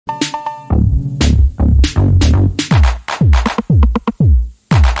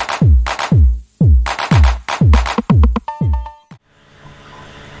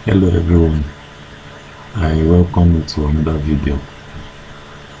Hello everyone, I welcome you to another video.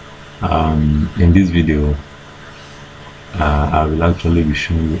 In this video I will actually be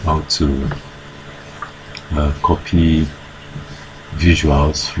showing you how to copy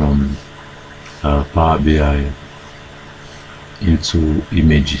visuals from Power BI into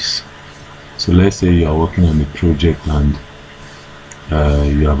images. So let's say you are working on a project and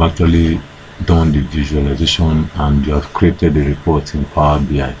you have actually done the visualization and you have created a report in Power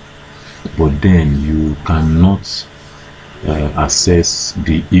BI, but then you cannot access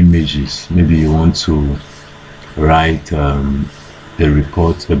the images. Maybe you want to write a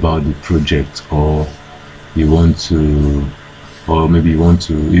report about the project, or you want to, or maybe you want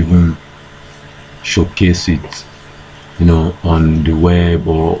to even showcase it, you know, on the web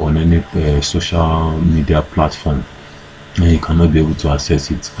or on any social media platform, and you cannot be able to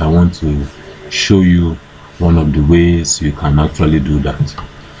access it. I want to show you one of the ways you can actually do that.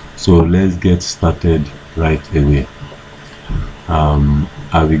 So let's get started right away.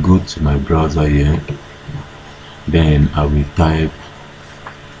 I will go to my browser here, then I will type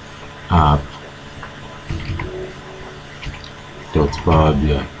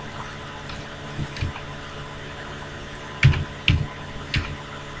app.powerbi.com,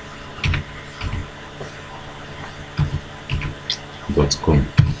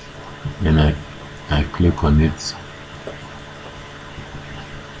 and I click on it.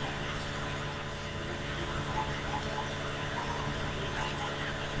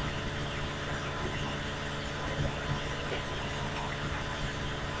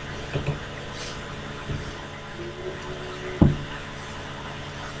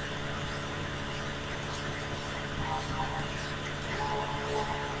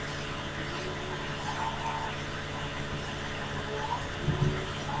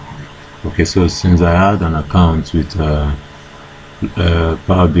 Okay, so since I had an account with Power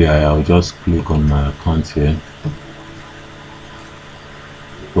BI, I'll just click on my account here.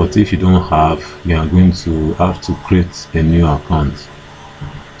 But if you don't have, you are going to have to create a new account.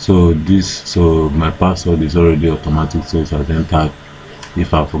 So my password is already automatic, so it has entered.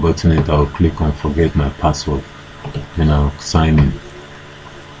 If I've forgotten it, I'll click on forget my password, then I'll sign in.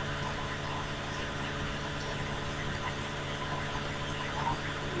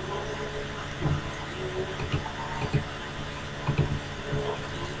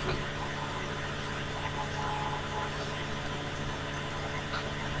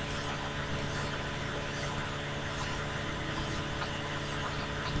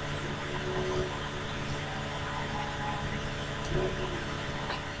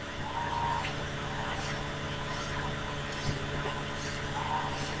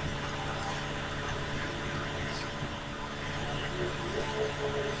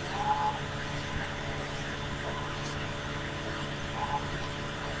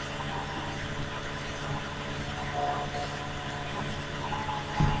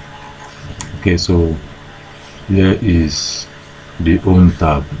 Okay, so here is the Home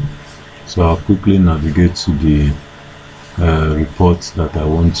tab. So I'll quickly navigate to the reports that I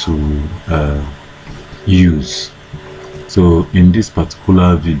want to use. So in this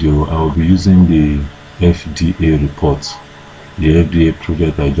particular video, I will be using the FDA report, the FDA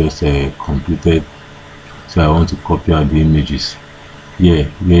project I just completed. So I want to copy out the images. Here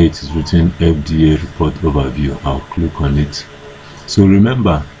where it is written FDA report overview, I'll click on it. So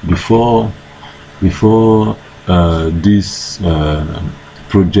remember, before this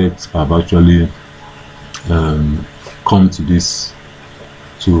project have actually come to this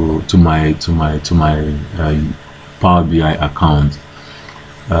to my Power BI account,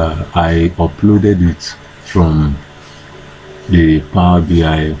 I uploaded it from the Power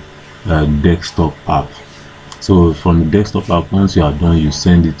BI desktop app. So from the desktop app, once you are done, you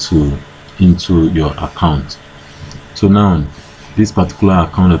send it into your account. So now this particular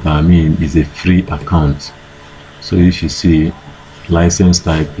account that I'm in is a free account. So if you see, license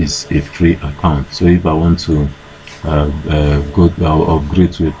type is a free account. So if I want to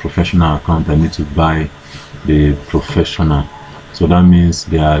upgrade to a professional account, I need to buy the professional. So that means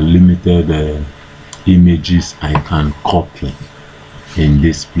there are limited images I can copy in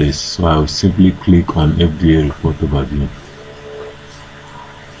this place. So I will simply click on FDA report overview.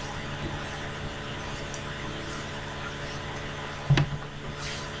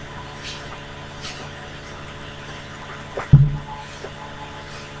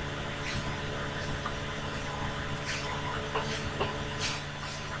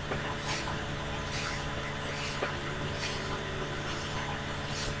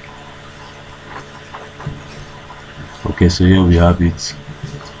 Okay, so here we have it,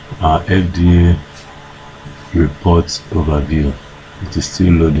 our FDA report overview. It is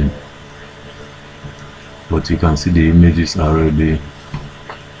still loading, but you can see the images are already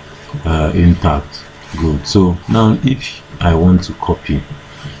intact. Good. So now if I want to copy,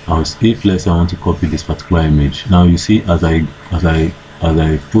 if let's say I want to copy this particular image, now you see as I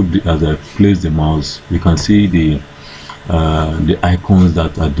place the mouse, you can see the icons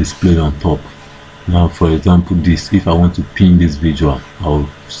that are displayed on top. Now for example, this, if I want to pin this visual, I'll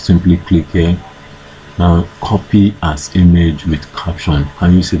simply click here. Now copy as image with caption.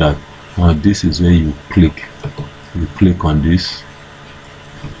 Can you see that? Now this is where you click on this.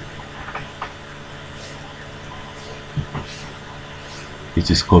 It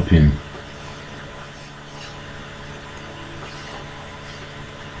is copying.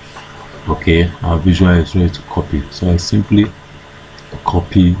 Okay, our visual is ready to copy, so I simply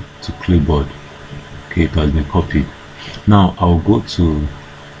copy to clipboard. Okay, it has been copied. Now I'll go to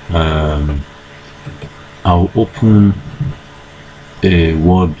I'll open a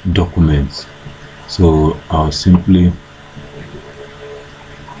Word document, so I'll simply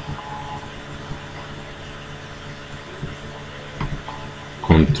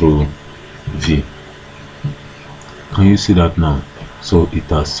Ctrl V. Can you see that now? So it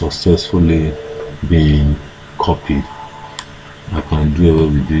has successfully been copied. I can do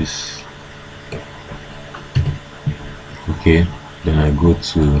away with this. Okay, then I go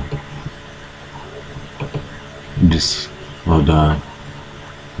to this other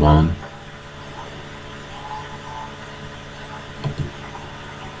one.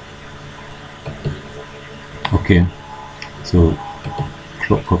 Okay, so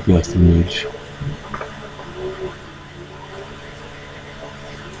copy as image.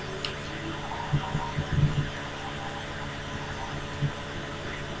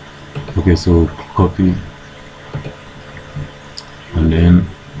 Okay, so copy, and then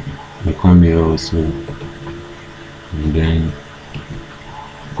I come here also, and then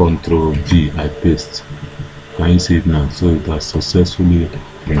Ctrl V, I paste. Can you see it now? So it has successfully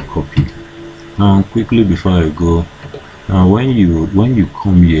been copied. Now quickly before I go, now when you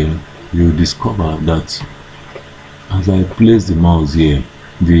come here, you discover that as I place the mouse here,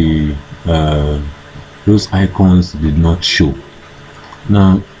 the those icons did not show.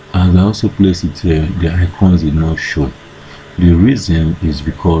 Now as I also place it here, the icons did not show. The reason is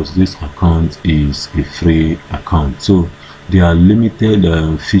because this account is a free account, so there are limited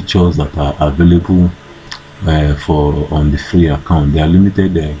features that are available on the free account. There are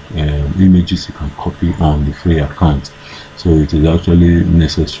limited images you can copy on the free account, so it is actually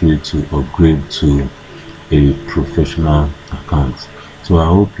necessary to upgrade to a professional account. So I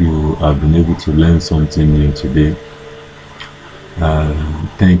hope you have been able to learn something new today.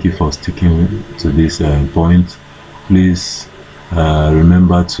 Thank you for sticking to this point. Please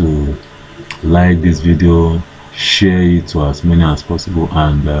remember to like this video, share it to as many as possible,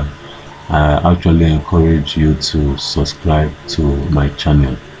 and I actually encourage you to subscribe to my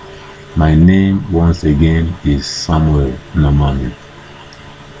channel. My name once again is Samuel Namani,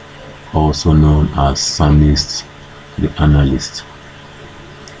 also known as Samist the Analyst.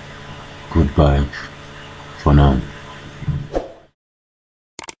 Goodbye for now.